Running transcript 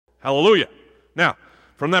Hallelujah. Now,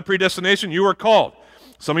 from that predestination, you were called.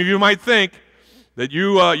 Some of you might think that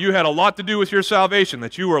you had a lot to do with your salvation,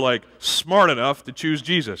 that you were like smart enough to choose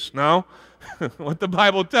Jesus. No, what the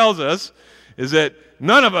Bible tells us is that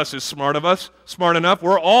none of us is smart enough.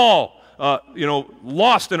 We're all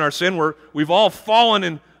lost in our sin. We've all fallen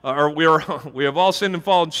in, we have all sinned and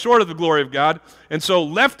fallen short of the glory of God. And so,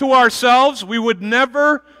 left to ourselves, we would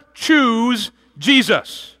never choose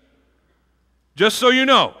Jesus. Just so you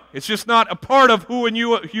know, it's just not a part of who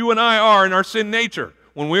you and I are in our sin nature.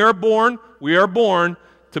 When we are born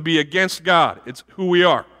to be against God. It's who we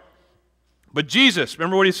are. But Jesus,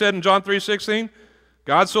 remember what he said in John 3:16?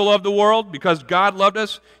 God so loved the world because God loved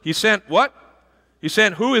us. He sent what? He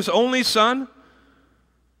sent who? His only Son?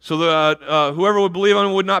 So that whoever would believe on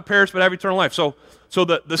him would not perish but have eternal life. So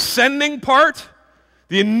the sending part,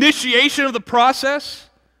 the initiation of the process,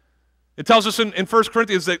 it tells us in 1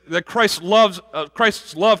 Corinthians that Christ's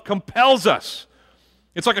love compels us.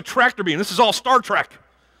 It's like a tractor beam. This is all Star Trek.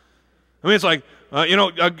 I mean, it's like,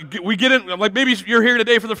 we get in, like maybe you're here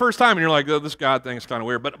today for the first time and you're like, oh, this God thing is kind of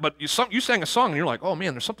weird. But you sang a song and you're like, oh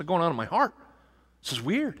man, there's something going on in my heart. This is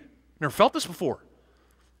weird. Never felt this before.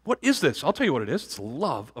 What is this? I'll tell you what it is. It's the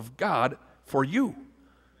love of God for you.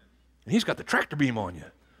 And he's got the tractor beam on you.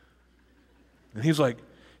 And he's like,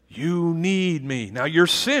 you need me. Now your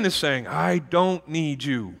sin is saying, I don't need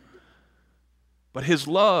you. But his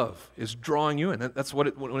love is drawing you in. That's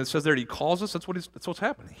what when it says there, he calls us, that's what's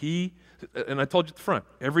happening. And I told you at the front,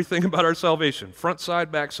 everything about our salvation, front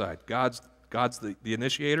side, back side, God's the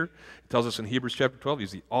initiator. It tells us in Hebrews chapter 12,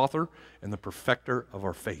 he's the author and the perfecter of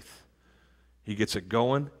our faith. He gets it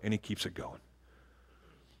going, and he keeps it going.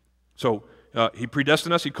 So he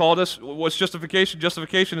predestined us, he called us. What's justification?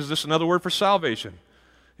 Justification is just another word for salvation.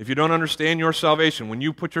 If you don't understand your salvation, when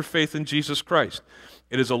you put your faith in Jesus Christ,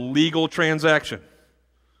 it is a legal transaction.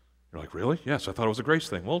 You're like, really? Yes, I thought it was a grace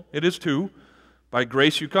thing. Well, it is too. By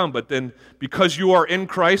grace you come. But then because you are in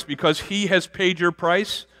Christ, because he has paid your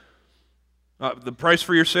price, the price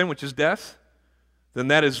for your sin, which is death, then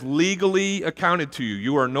that is legally accounted to you.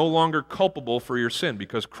 You are no longer culpable for your sin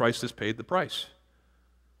because Christ has paid the price.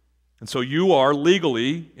 And so you are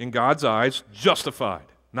legally, in God's eyes, justified.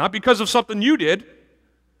 Not because of something you did,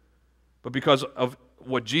 but because of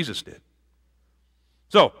what Jesus did.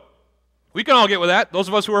 So, we can all get with that. Those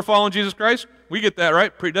of us who are following Jesus Christ, we get that,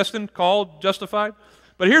 right? Predestined, called, justified.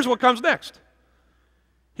 But here's what comes next.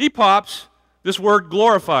 He pops this word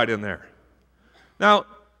glorified in there. Now,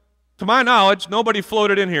 to my knowledge, nobody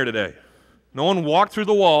floated in here today. No one walked through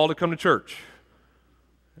the wall to come to church.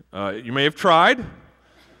 You may have tried,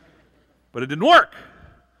 but it didn't work.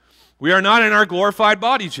 We are not in our glorified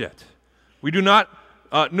bodies yet. We do not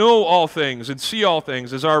know all things and see all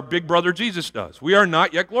things as our big brother Jesus does. We are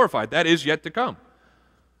not yet glorified. That is yet to come.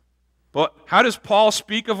 But how does Paul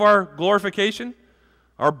speak of our glorification,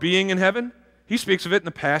 our being in heaven? He speaks of it in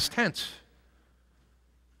the past tense.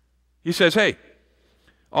 He says, hey,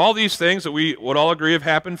 all these things that we would all agree have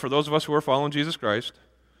happened for those of us who are following Jesus Christ,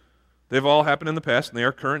 they've all happened in the past and they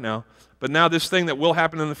are current now. But now this thing that will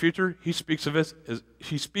happen in the future, he speaks of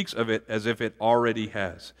it as if it already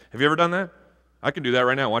has. Have you ever done that? I can do that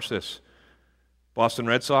right now. Watch this. Boston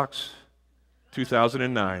Red Sox,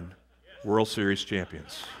 2009 World Series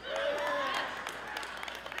champions.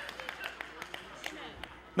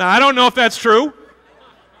 Now, I don't know if that's true,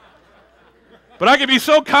 but I can be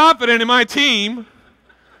so confident in my team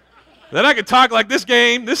that I could talk like this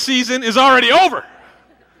season is already over.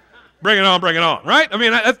 Bring it on, right? I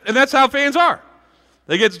mean, and that's how fans are.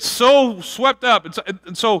 They get so swept up.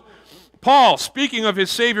 And so Paul, speaking of his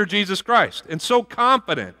Savior Jesus Christ, and so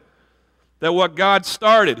confident that what God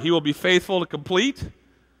started, he will be faithful to complete,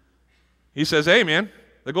 he says, hey man,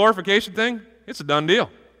 the glorification thing, it's a done deal.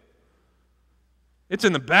 It's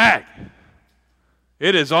in the bag.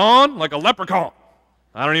 It is on like a leprechaun.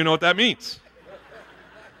 I don't even know what that means.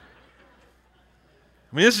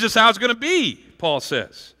 I mean, this is just how it's going to be, Paul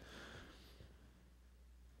says.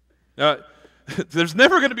 There's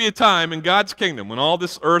never going to be a time in God's kingdom when all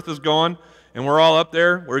this earth is gone and we're all up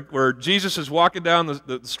there where Jesus is walking down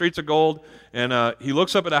the streets of gold and he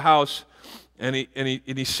looks up at a house and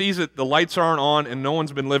he sees that the lights aren't on and no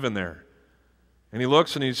one's been living there. And he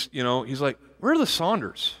looks and he's like, where are the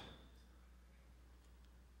Saunders?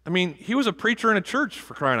 I mean, he was a preacher in a church,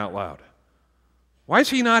 for crying out loud. Why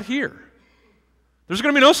is he not here? There's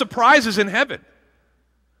going to be no surprises in heaven.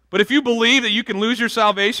 But if you believe that you can lose your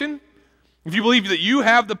salvation, if you believe that you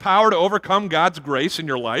have the power to overcome God's grace in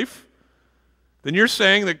your life, then you're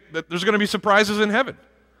saying that there's going to be surprises in heaven,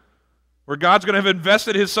 where God's going to have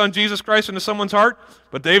invested his Son Jesus Christ into someone's heart,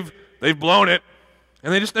 but they've blown it.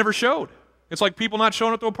 And they just never showed. It's like people not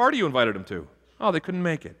showing up to a party you invited them to. Oh, they couldn't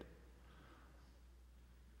make it.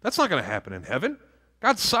 That's not going to happen in heaven.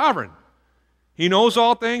 God's sovereign. He knows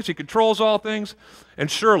all things. He controls all things. And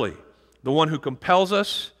surely, the one who compels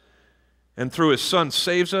us and through his Son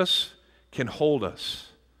saves us can hold us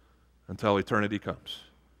until eternity comes.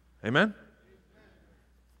 Amen?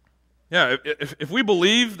 Yeah, if we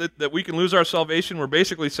believe that we can lose our salvation, we're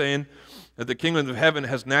basically saying that the kingdom of heaven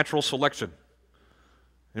has natural selection.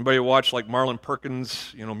 Anybody watch like Marlon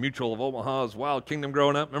Perkins, Mutual of Omaha's Wild Kingdom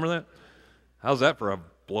growing up? Remember that? How's that for a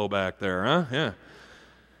blowback there, huh? Yeah.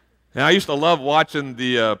 And I used to love watching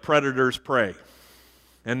the predators prey.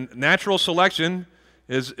 And natural selection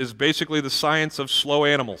is basically the science of slow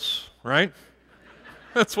animals, right?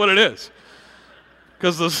 That's what it is.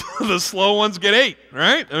 Because the slow ones get ate,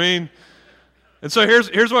 right? I mean, and so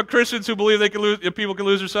here's what Christians who believe people can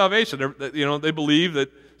lose their salvation. They believe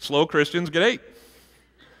that slow Christians get ate.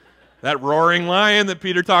 That roaring lion that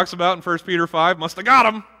Peter talks about in 1 Peter 5 must have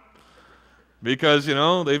got them because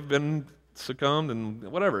they've been succumbed and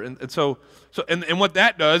whatever. And so what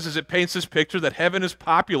that does is it paints this picture that heaven is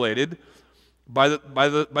populated by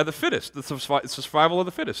the fittest. It's the survival of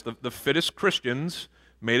the fittest. The fittest Christians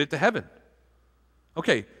made it to heaven.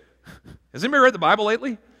 Okay, has anybody read the Bible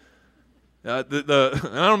lately? And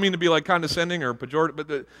I don't mean to be like condescending or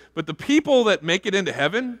pejorative, but the people that make it into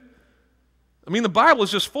heaven, I mean, the Bible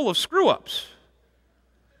is just full of screw-ups.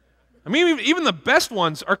 I mean, even the best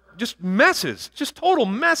ones are just messes, just total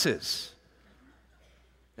messes.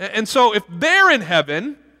 And so if they're in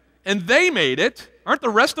heaven and they made it, aren't the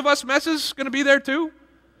rest of us messes going to be there too?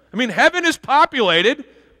 I mean, heaven is populated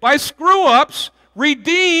by screw-ups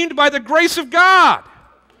redeemed by the grace of God.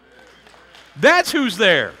 That's who's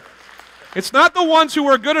there. It's not the ones who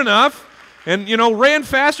were good enough and, ran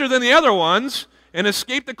faster than the other ones and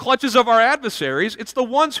escaped the clutches of our adversaries. It's the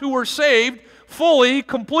ones who were saved fully,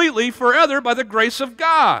 completely, forever by the grace of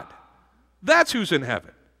God. That's who's in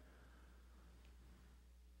heaven.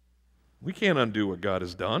 We can't undo what God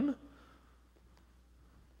has done.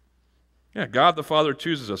 Yeah, God the Father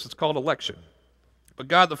chooses us. It's called election. But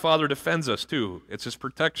God the Father defends us too. It's his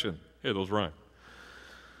protection. Hey, those rhyme.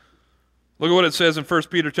 Look at what it says in 1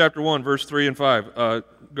 Peter chapter 1, verse 3 and 5.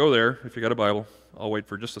 Go there if you got a Bible. I'll wait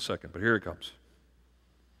for just a second, but here it comes.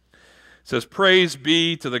 It says, "Praise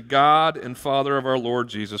be to the God and Father of our Lord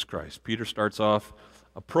Jesus Christ." Peter starts off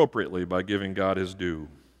appropriately by giving God his due.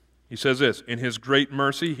 He says this, "In his great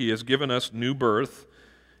mercy he has given us new birth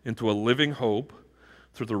into a living hope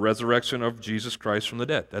through the resurrection of Jesus Christ from the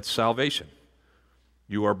dead." That's salvation.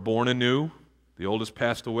 You are born anew. The old has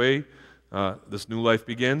passed away. This new life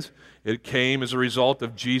begins. It came as a result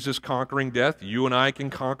of Jesus conquering death. You and I can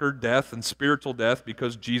conquer death and spiritual death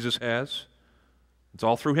because Jesus has. It's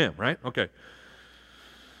all through him, right? Okay.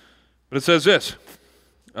 But it says this,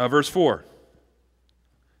 verse 4.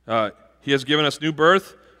 He has given us new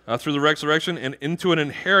birth through the resurrection and into an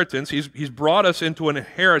inheritance. He's brought us into an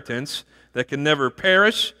inheritance that can never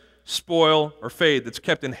perish, spoil, or fade, that's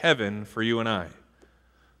kept in heaven for you and I.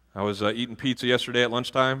 I was eating pizza yesterday at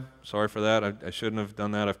lunchtime. Sorry for that. I shouldn't have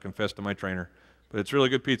done that. I've confessed to my trainer. But it's really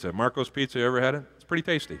good pizza. Marco's Pizza, you ever had it? It's pretty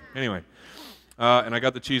tasty. Anyway. And I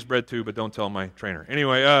got the cheese bread too, but don't tell my trainer.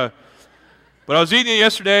 Anyway, but I was eating it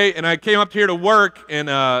yesterday, and I came up here to work, and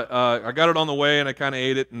I got it on the way, and I kind of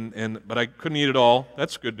ate it, but I couldn't eat it all.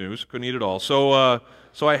 That's good news. Couldn't eat it all. So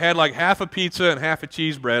I had like half a pizza and half a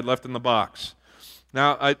cheese bread left in the box.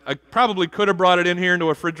 Now, I probably could have brought it in here into a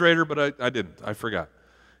refrigerator, but I didn't. I forgot.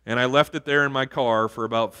 And I left it there in my car for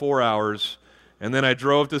about 4 hours, and then I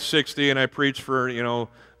drove to 60, and I preached for, and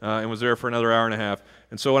was there for another hour and a half.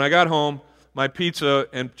 And so when I got home, my pizza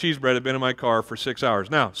and cheese bread had been in my car for 6 hours.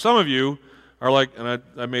 Now, some of you are like, and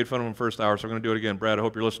I made fun of him first hour, so I'm going to do it again. Brad, I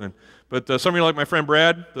hope you're listening. But some of you are like my friend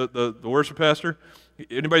Brad, the worship pastor.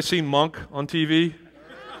 Anybody seen Monk on TV?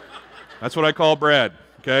 That's what I call Brad,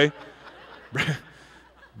 okay?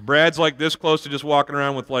 Brad's like this close to just walking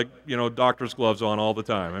around with doctor's gloves on all the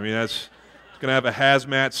time. I mean, he's going to have a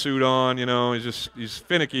hazmat suit on, he's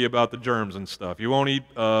finicky about the germs and stuff. You won't eat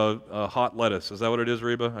hot lettuce. Is that what it is,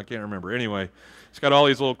 Reba? I can't remember. Anyway, he's got all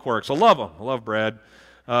these little quirks. I love him. I love Brad.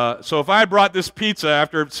 So if I brought this pizza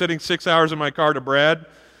after sitting 6 hours in my car to Brad,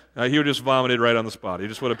 he would just vomit it right on the spot. He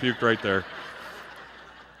just would have puked right there.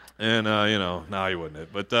 And, no, he wouldn't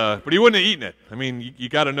have. But he wouldn't have eaten it. I mean, you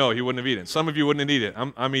got to know he wouldn't have eaten it. Some of you wouldn't have eaten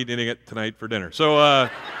it. I'm eating it tonight for dinner. So,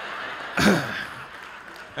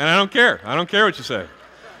 and I don't care. I don't care what you say.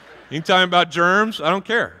 You can tell me about germs. I don't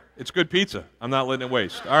care. It's good pizza. I'm not letting it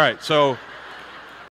waste. All right, so